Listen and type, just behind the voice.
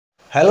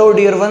Hello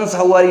dear ones,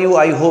 how are you?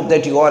 I hope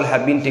that you all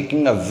have been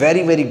taking a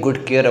very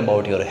good care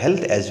about your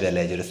health as well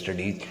as your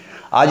studies.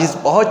 आज इस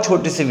बहुत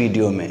छोटे से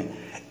video में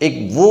एक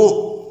वो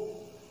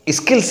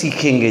skill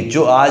सीखेंगे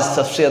जो आज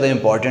सबसे ज़्यादा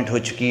इम्पॉर्टेंट हो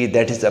चुकी है,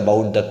 that is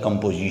about the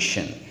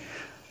composition,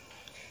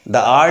 the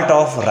art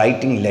of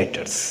writing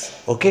letters.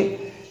 Okay,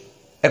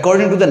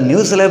 according to the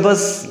new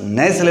syllabus,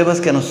 नए सिलेबस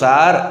के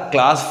अनुसार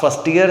class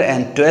first year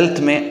and 12th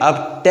में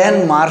अब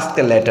 10 मार्क्स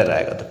का लेटर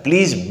आएगा, तो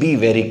please be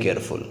very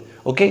careful.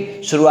 Okay,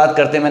 शुरुआत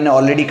करते हैं. मैंने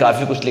ऑलरेडी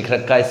काफ़ी कुछ लिख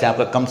रखा है, इससे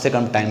आपका कम से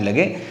कम टाइम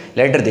लगे.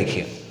 लेटर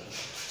देखिए.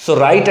 सो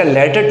right a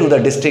letter to the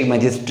district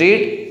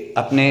magistrate.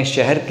 अपने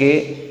शहर के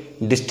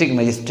डिस्ट्रिक्ट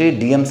मजिस्ट्रेट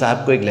डीएम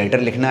साहब को एक लेटर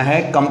लिखना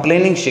है.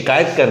 कंप्लेनिंग,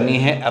 शिकायत करनी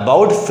है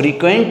about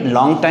frequent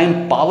long time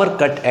power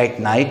cut at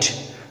night.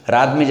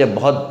 रात में जब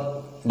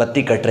बहुत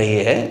बत्ती कट रही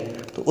है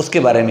तो उसके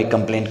बारे में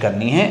कंप्लेंट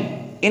करनी है.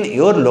 इन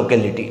योर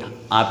लोकेलिटी,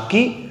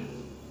 आपकी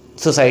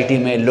सोसाइटी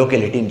में,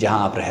 लोकेलिटी में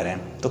जहाँ आप रह रहे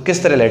हैं. तो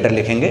किस तरह लेटर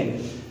लिखेंगे?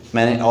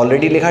 मैंने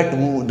ऑलरेडी लिखा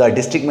to the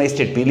district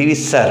magistrate Pilibhit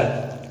sir.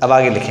 अब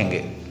आगे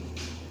लिखेंगे,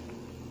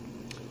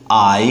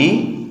 I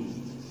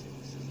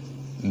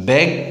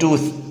beg to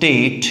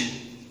state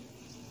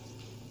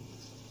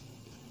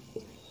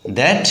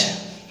that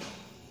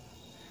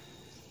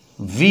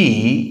we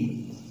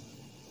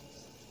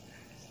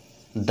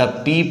the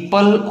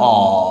people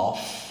of,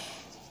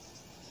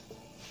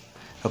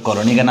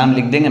 colony का नाम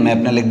लिख देंगे, मैं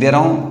अपना लिख दे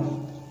रहा हूं,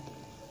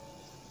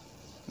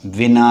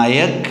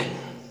 विनायक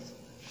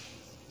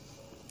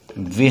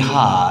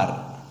विहार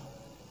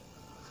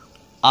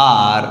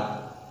are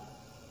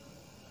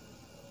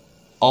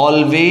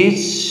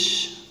always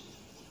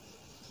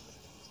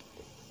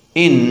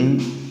in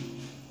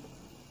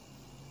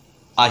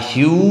a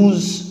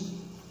huge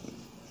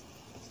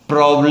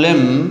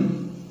problem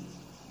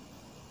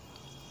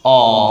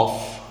of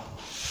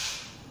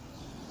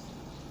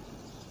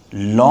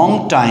long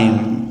time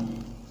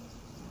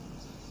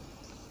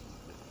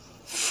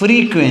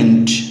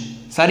frequent,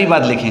 सारी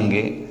बात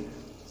लिखेंगे,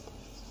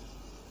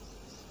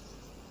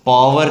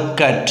 power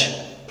cut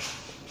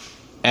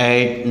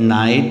at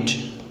night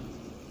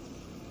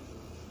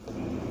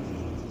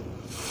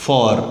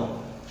for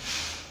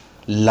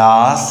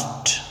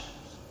last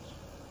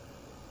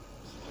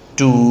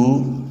 2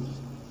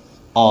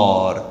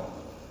 or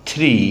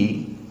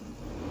 3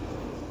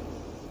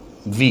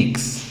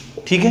 weeks.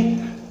 ठीक है,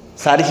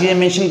 सारी चीज़ें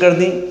मेंशन कर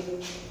दी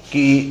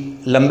कि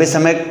लंबे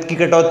समय की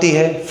कटौती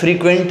है,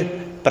 फ्रीक्वेंट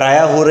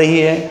प्रायः हो रही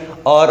है,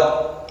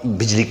 और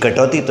बिजली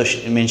कटौती तो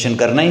मेंशन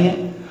करना ही है,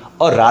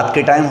 और रात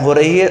के टाइम हो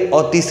रही है,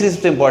 और तीसरी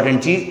सबसे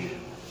इम्पॉर्टेंट चीज़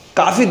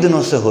काफ़ी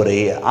दिनों से हो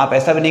रही है. आप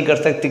ऐसा भी नहीं कर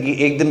सकते कि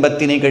एक दिन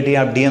बत्ती नहीं कटी,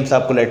 आप डीएम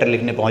साहब को लेटर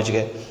लिखने पहुंच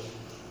गए.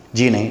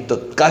 जी नहीं, तो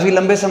काफ़ी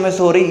लंबे समय से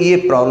हो रही ये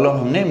प्रॉब्लम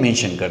हमने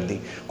मेंशन कर दी.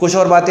 कुछ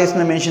और बातें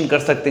इसमें मेंशन कर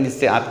सकते हैं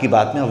जिससे आपकी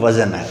बात में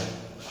वजन आए.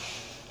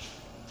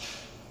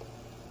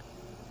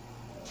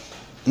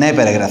 नए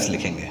पैराग्राफ्स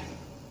लिखेंगे.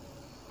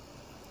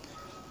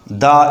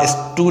 The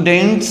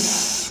students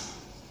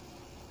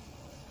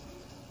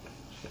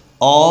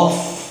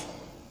of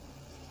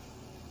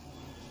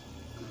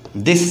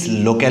this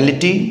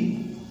locality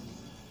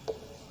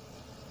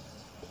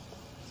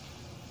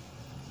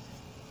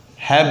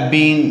have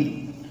been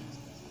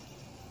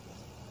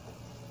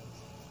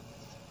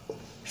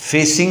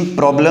facing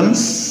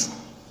problems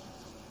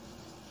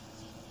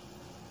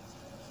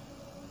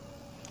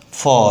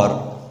for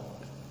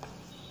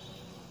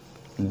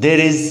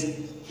there is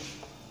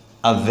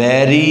a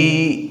very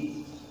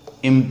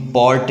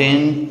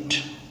important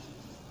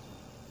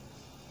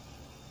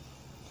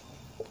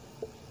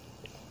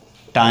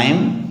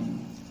time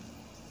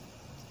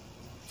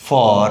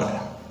for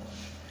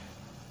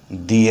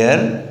their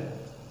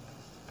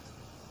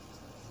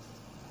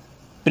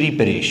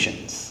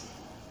preparations.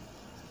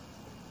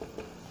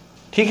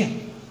 ठीक है,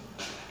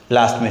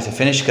 लास्ट में से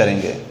फिनिश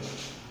करेंगे.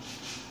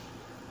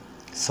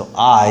 सो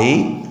आई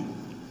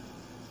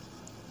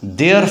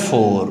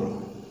therefore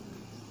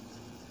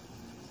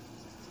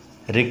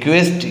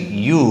request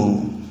you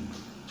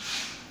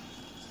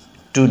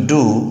to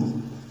do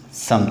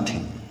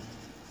something.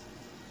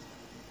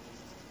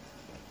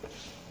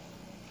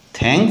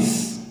 Thanks.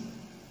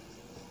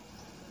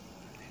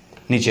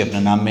 नीचे अपना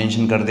नाम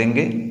मेंशन कर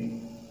देंगे,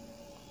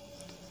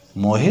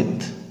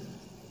 मोहित,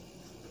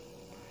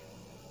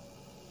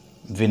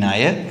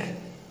 विनायक,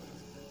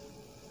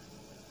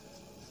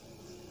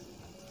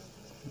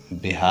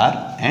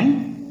 बिहार एंड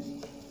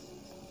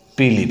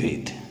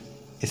पीलीभीत.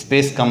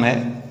 स्पेस कम है,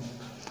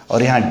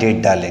 और यहाँ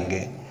डेट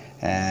डालेंगे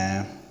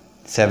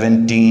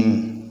 17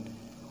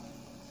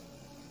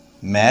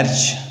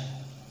 मार्च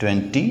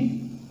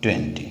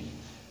 2020.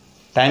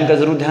 टाइम का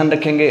ज़रूर ध्यान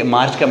रखेंगे,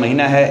 मार्च का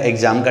महीना है,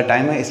 एग्ज़ाम का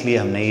टाइम है, इसलिए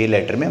हमने ये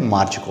लेटर में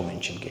मार्च को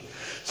मेंशन किया.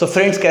 सो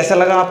फ्रेंड्स, कैसा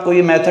लगा आपको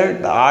ये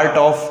method, the art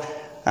of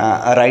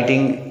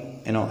writing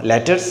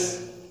letters?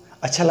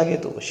 अच्छा लगे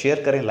तो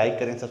शेयर करें, लाइक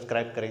करें,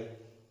 सब्सक्राइब करें.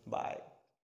 बाय.